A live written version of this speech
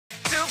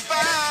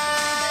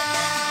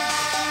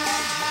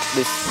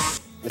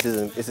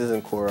This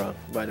isn't coral,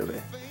 by the way.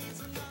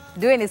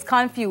 Dwayne is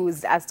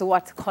confused as to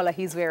what color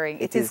he's wearing.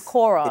 It is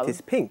coral. It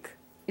is pink.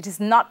 It is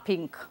not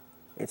pink.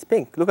 It's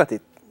pink. Look at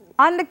it.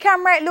 On the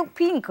camera, it look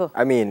pink.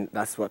 I mean,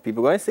 that's what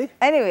people are going to see.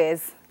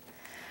 Anyways,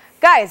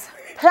 guys,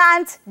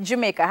 Plant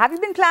Jamaica. Have you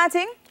been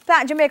planting?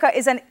 Plant Jamaica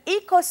is an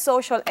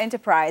eco-social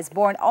enterprise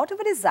born out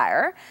of a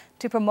desire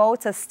to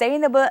promote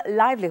sustainable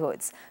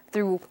livelihoods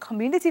through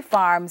community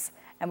farms.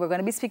 And we're going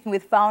to be speaking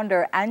with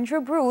founder Andrew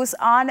Bruce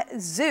on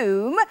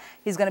Zoom.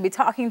 He's going to be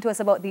talking to us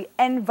about the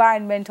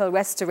environmental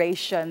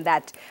restoration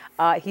that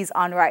he's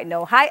on right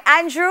now. Hi,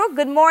 Andrew.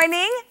 Good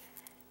morning.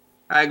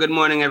 Hi, good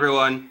morning,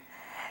 everyone.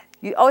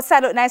 You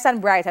outside look nice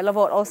and bright. I love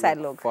how outside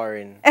look.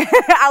 Foreign.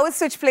 I would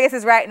switch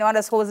places right now and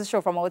just host the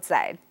show from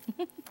outside.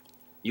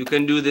 You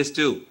can do this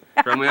too.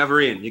 From wherever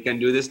in, you can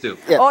do this too.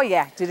 Yeah. Oh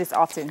yeah, do this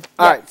often.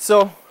 All right,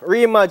 so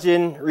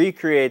reimagine,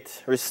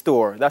 recreate,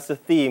 restore. That's the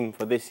theme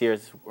for this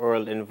year's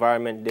World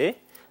Environment Day.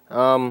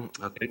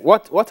 Okay.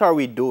 What are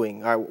we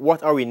doing? Or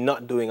what are we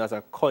not doing as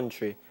a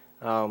country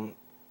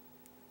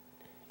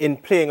in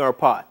playing our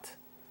part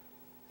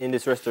in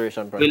this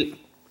restoration project?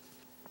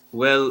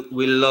 Well,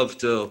 we love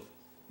to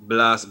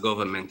blast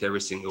government,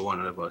 every single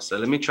one of us. So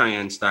let me try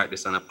and start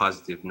this on a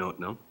positive note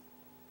now.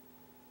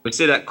 We'd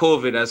say that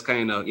COVID has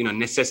kind of,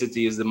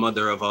 necessity is the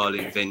mother of all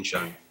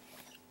invention.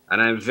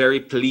 And I'm very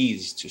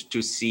pleased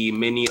to see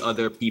many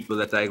other people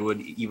that I would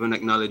even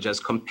acknowledge as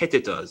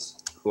competitors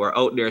who are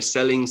out there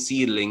selling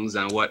seedlings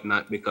and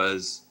whatnot,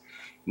 because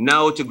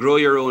now to grow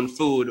your own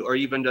food or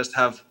even just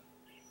have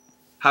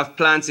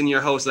plants in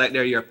your house like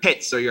they're your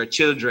pets or your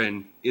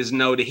children is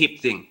now the hip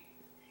thing.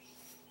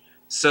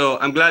 So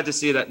I'm glad to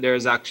see that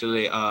there's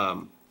actually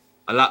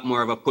a lot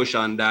more of a push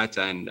on that,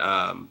 and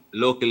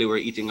locally we're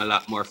eating a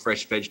lot more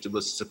fresh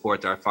vegetables to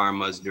support our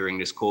farmers during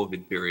this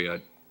COVID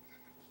period.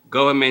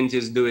 Government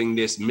is doing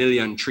this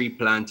million tree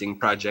planting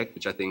project,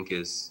 which I think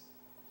is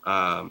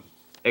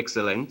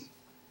excellent.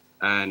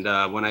 And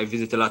when I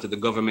visit a lot of the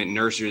government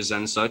nurseries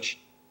and such,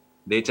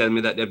 they tell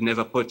me that they've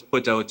never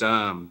put out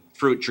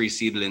fruit tree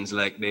seedlings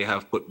like they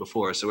have put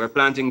before. So we're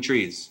planting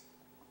trees,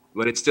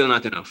 but it's still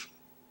not enough.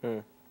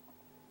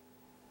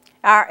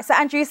 So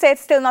Andrew, you say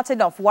it's still not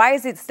enough. Why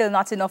is it still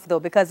not enough though?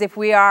 Because if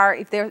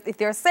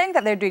they're saying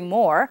that they're doing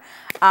more,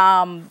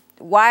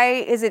 why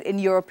is it, in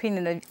your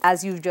opinion,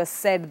 as you just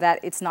said, that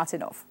it's not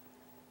enough?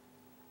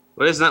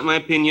 Well, it's not my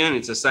opinion.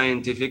 It's a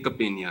scientific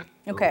opinion.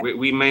 Okay.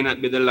 We may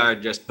not be the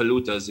largest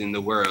polluters in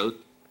the world,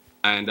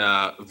 and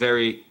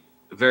very,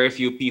 very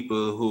few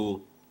people who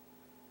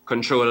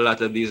control a lot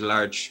of these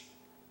large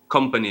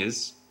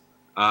companies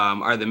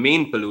are the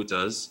main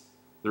polluters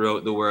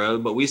throughout the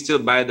world, but we still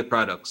buy the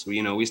products.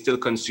 We still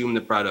consume the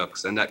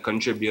products, and that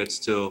contributes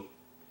to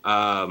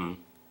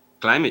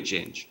climate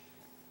change.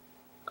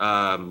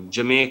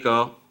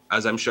 Jamaica,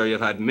 as I'm sure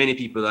you've had many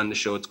people on the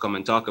show to come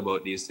and talk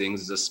about these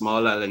things, is a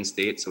small island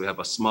state, so we have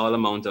a small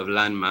amount of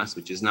landmass,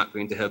 which is not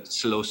going to help to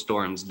slow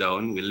storms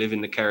down. We live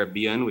in the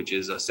Caribbean, which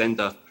is a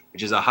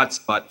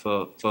hotspot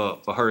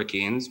for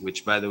hurricanes,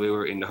 which, by the way,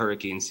 we're in the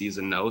hurricane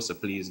season now, so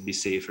please be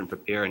safe and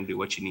prepare and do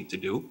what you need to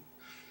do.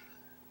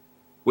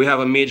 We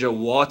have a major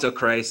water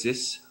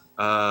crisis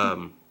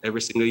every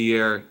single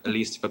year, at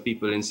least for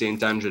people in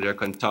St. Andrew. They're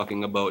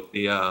talking about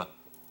the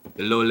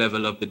low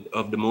level of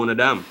the Mona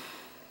Dam.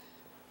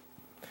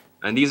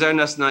 And these are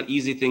just not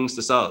easy things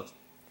to solve.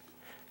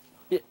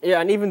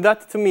 Yeah, and even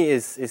that to me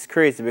is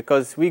crazy,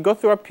 because we go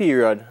through a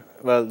period,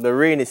 well, the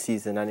rainy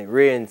season, and it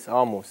rains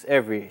almost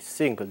every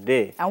single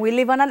day. And we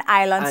live on an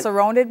island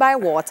surrounded by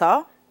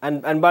water.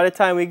 And by the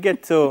time we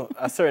get to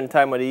a certain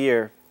time of the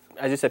year,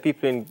 as you said,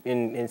 people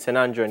in St.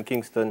 Andrew and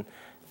Kingston,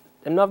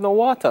 they don't have no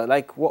water.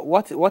 Like,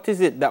 what is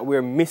it that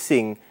we're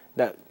missing,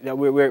 that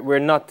we're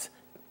not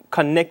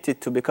connected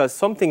to, because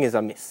something is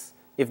amiss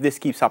if this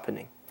keeps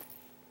happening?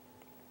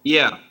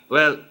 Yeah,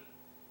 well,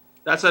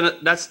 that's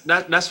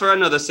for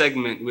another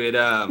segment with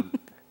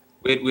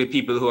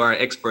people who are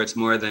experts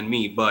more than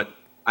me. But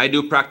I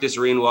do practice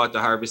rainwater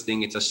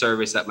harvesting. It's a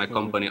service that my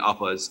company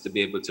offers to be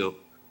able to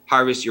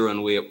harvest your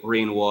own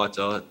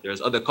rainwater.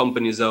 There's other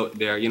companies out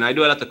there. I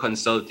do a lot of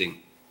consulting.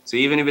 So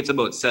even if it's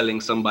about selling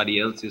somebody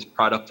else's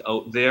product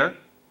out there,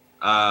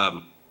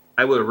 I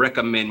will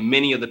recommend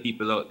many of the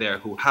people out there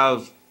who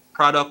have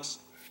products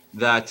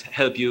that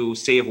help you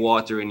save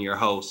water in your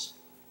house.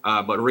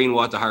 But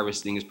rainwater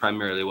harvesting is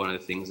primarily one of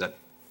the things that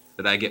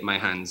I get my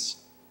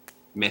hands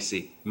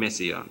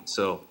messy on.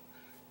 So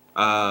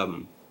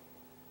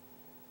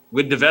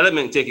with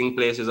development taking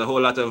place, there's a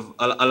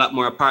lot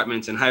more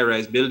apartments and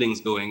high-rise buildings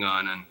going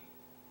on, and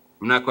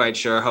I'm not quite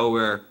sure how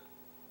we're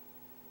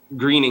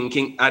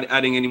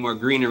adding any more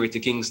greenery to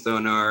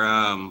Kingston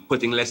or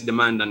putting less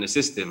demand on the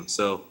system.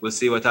 So we'll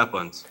see what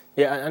happens.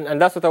 Yeah,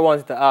 and that's what I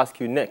wanted to ask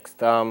you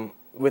next.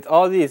 With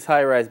all these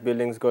high-rise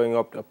buildings going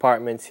up,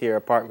 apartments here,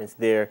 apartments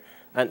there,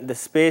 and the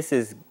space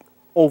is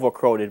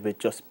overcrowded with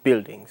just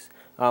buildings,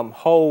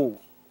 how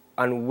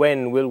and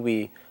when will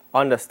we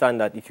understand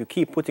that if you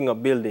keep putting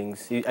up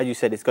buildings, as you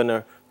said, it's going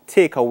to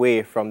take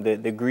away from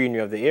the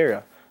greenery of the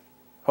area?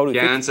 How do you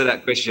Can't fix answer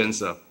that question,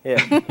 sir.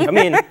 Yeah, I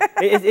mean,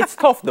 it's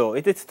tough though.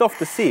 It's tough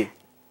to see.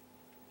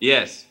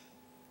 Yes.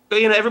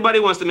 But, you know, everybody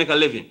wants to make a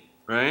living,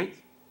 right?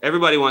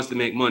 Everybody wants to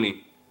make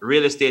money.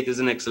 Real estate is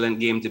an excellent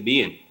game to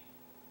be in.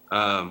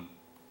 Um,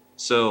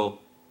 so,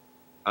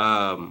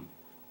 um,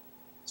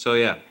 so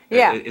yeah,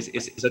 Yeah.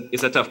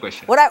 it's a tough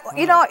question. What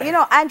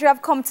Andrew,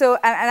 I've come to,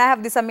 and I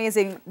have this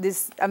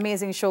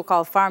amazing show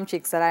called Farm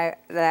Chicks that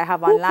I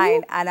have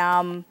online,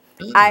 and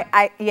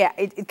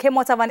it came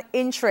out of an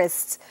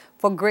interest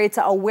for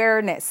greater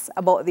awareness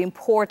about the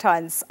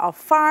importance of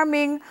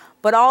farming,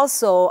 but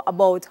also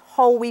about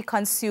how we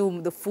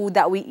consume the food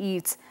that we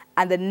eat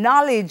and the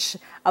knowledge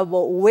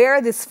about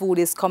where this food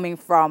is coming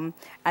from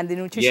and the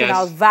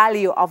nutritional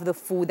value of the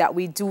food that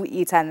we do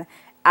eat. And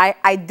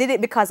I did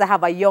it because I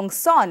have a young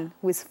son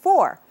who is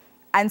 4.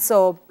 And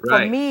so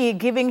for me,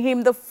 giving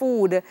him the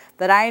food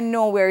that I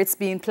know where it's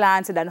being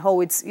planted and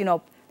how it's,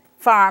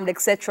 farmed,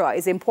 etc.,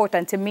 is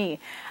important to me.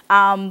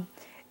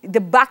 The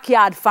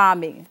backyard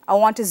farming, I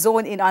want to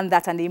zone in on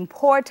that and the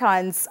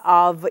importance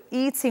of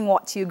eating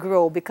what you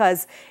grow,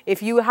 because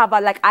if you have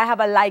I have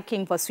a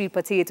liking for sweet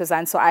potatoes,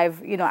 and so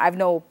I've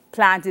now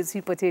planted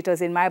sweet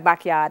potatoes in my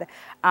backyard.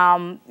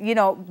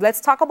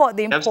 Let's talk about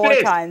the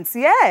importance.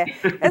 Yeah,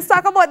 let's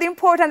talk about the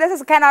importance. This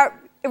is kind of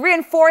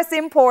reinforce the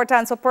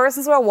importance for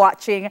persons who are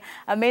watching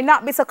and may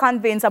not be so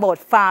convinced about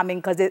farming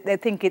because they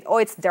think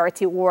it's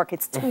dirty work,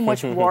 it's too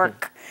much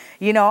work,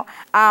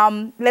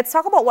 Let's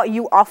talk about what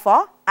you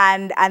offer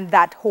and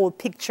that whole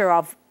picture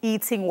of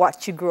eating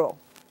what you grow.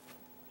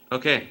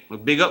 Okay, well,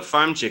 big up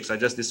Farm Chicks. I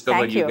just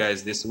discovered you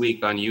guys this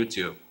week on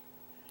YouTube.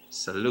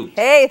 Salute.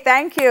 Hey,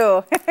 thank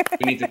you.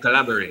 We need to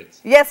collaborate.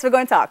 Yes, we're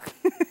going to talk.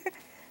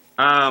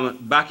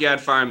 Backyard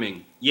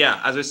farming.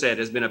 Yeah, as I said,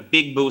 there's been a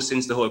big boost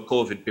since the whole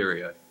COVID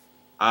period.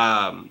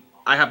 I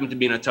happen to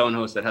be in a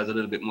townhouse that has a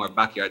little bit more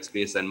backyard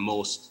space than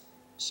most.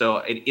 So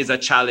it is a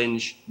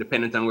challenge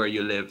depending on where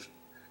you live.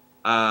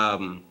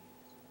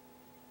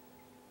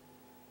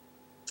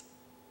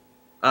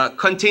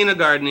 Container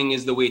gardening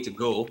is the way to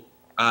go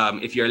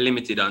if you're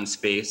limited on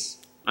space.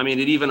 I mean,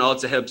 it even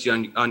also helps you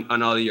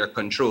on all of your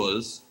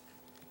controls.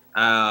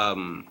 I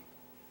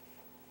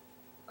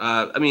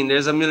mean,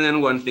 there's a million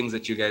and one things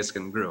that you guys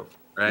can grow.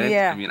 Right?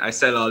 Yeah. I mean, I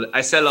sell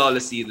all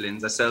the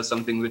seedlings. I sell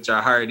some things which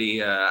are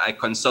hardy. I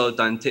consult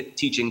on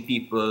teaching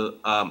people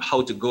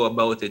how to go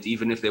about it,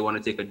 even if they want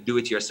to take a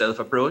do-it-yourself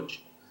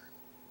approach.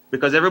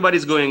 Because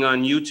everybody's going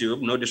on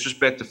YouTube. No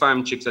disrespect to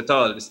Farm Chicks at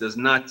all. This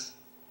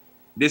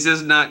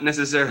is not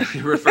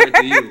necessarily referred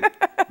to you.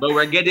 But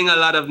we're getting a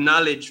lot of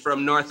knowledge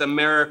from North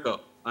America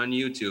on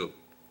YouTube,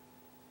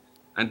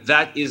 and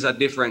that is a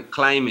different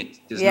climate.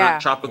 It's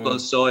not tropical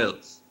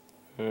soils.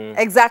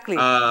 Exactly.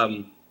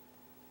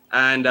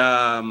 And,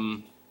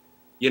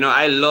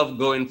 I love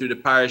going through the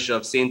parish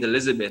of St.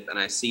 Elizabeth, and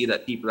I see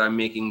that people are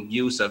making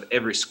use of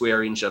every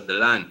square inch of the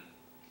land.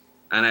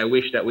 And I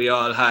wish that we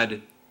all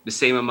had the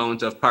same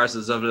amount of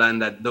parcels of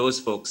land that those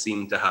folks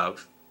seem to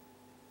have.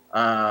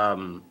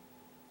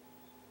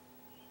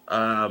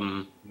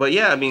 But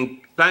yeah, I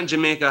mean, Plant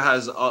Jamaica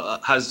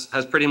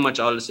has pretty much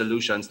all the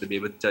solutions to be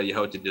able to tell you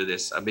how to do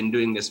this. I've been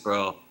doing this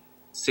for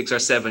 6 or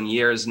 7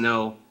 years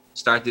now,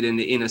 started in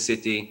the inner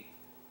city.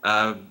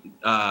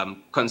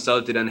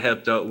 Consulted and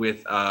helped out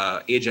with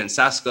Agent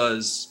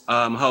Saska's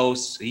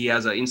house. He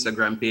has an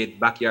Instagram page,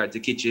 Backyard to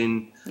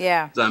Kitchen.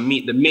 Yeah. So I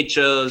meet the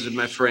Mitchells with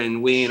my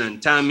friend Wayne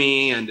and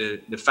Tammy and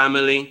the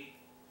family.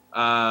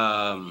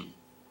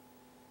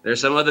 There's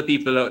some other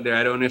people out there.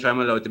 I don't know if I'm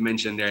allowed to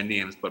mention their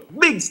names, but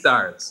big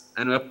stars.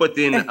 And I put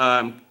in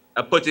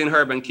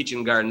urban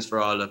kitchen gardens for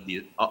all of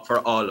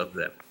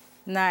them.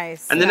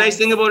 Nice. And the nice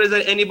thing about it is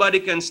that anybody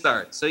can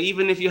start. So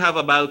even if you have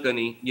a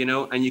balcony,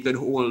 and you could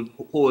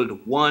hold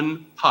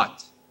one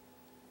pot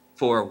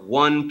for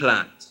one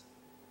plant.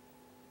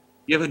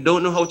 You ever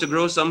don't know how to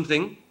grow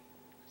something?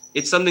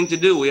 It's something to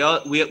do. We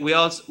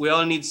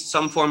all need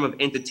some form of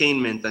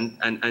entertainment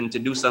and to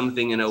do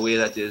something in a way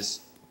that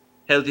is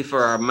healthy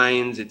for our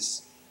minds. It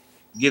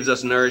gives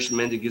us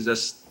nourishment. It gives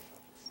us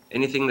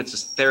anything that's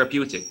just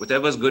therapeutic.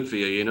 Whatever's good for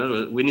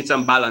you, We need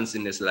some balance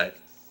in this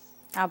life.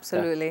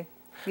 Absolutely.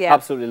 Yeah.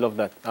 Absolutely love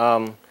that.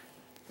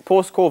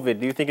 Post-COVID,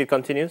 do you think it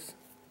continues?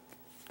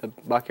 The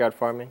backyard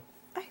farming?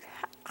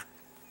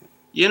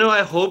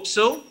 I hope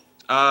so.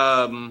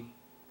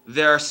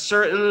 There are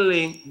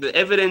certainly, the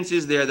evidence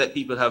is there that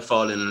people have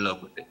fallen in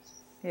love with it.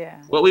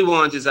 Yeah. What we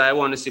want is, I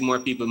want to see more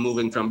people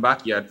moving from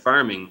backyard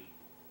farming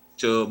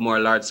to more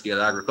large-scale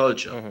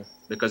agriculture,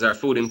 because our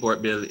food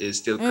import bill is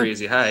still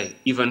crazy high,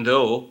 even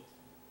though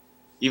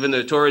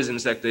the tourism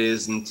sector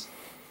isn't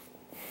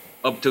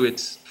up to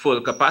its full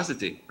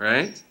capacity,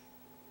 right?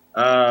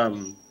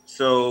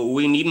 So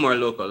we need more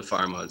local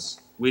farmers.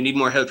 We need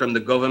more help from the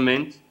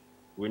government.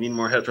 We need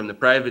more help from the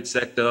private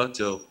sector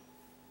to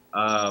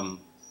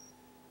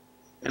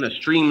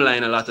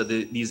streamline a lot of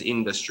these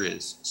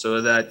industries,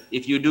 so that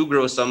if you do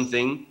grow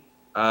something,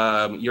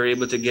 you're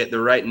able to get the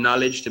right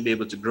knowledge to be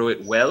able to grow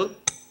it well,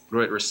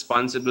 grow it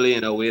responsibly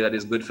in a way that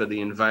is good for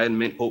the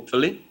environment,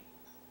 hopefully.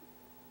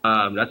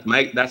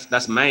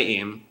 That's my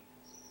aim.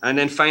 and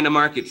then find a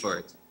market for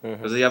it.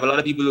 Because you have a lot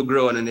of people who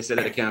grow and then they say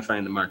that they can't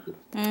find the market.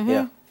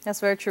 Yeah. That's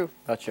very true.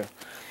 Gotcha.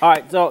 All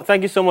right, so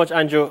thank you so much,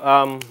 Andrew.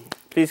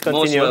 Please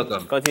continue. Most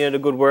welcome. Continue the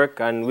good work,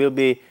 and we'll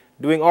be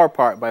doing our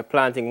part by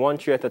planting one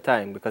tree at a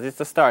time, because it's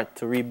a start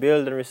to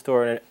rebuild and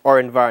restore our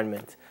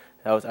environment.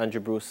 That was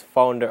Andrew Bruce,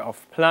 founder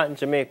of Plant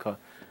Jamaica.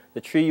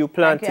 The tree you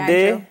plant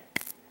today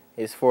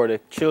is for the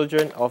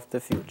children of the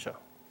future.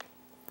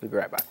 We'll be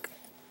right back.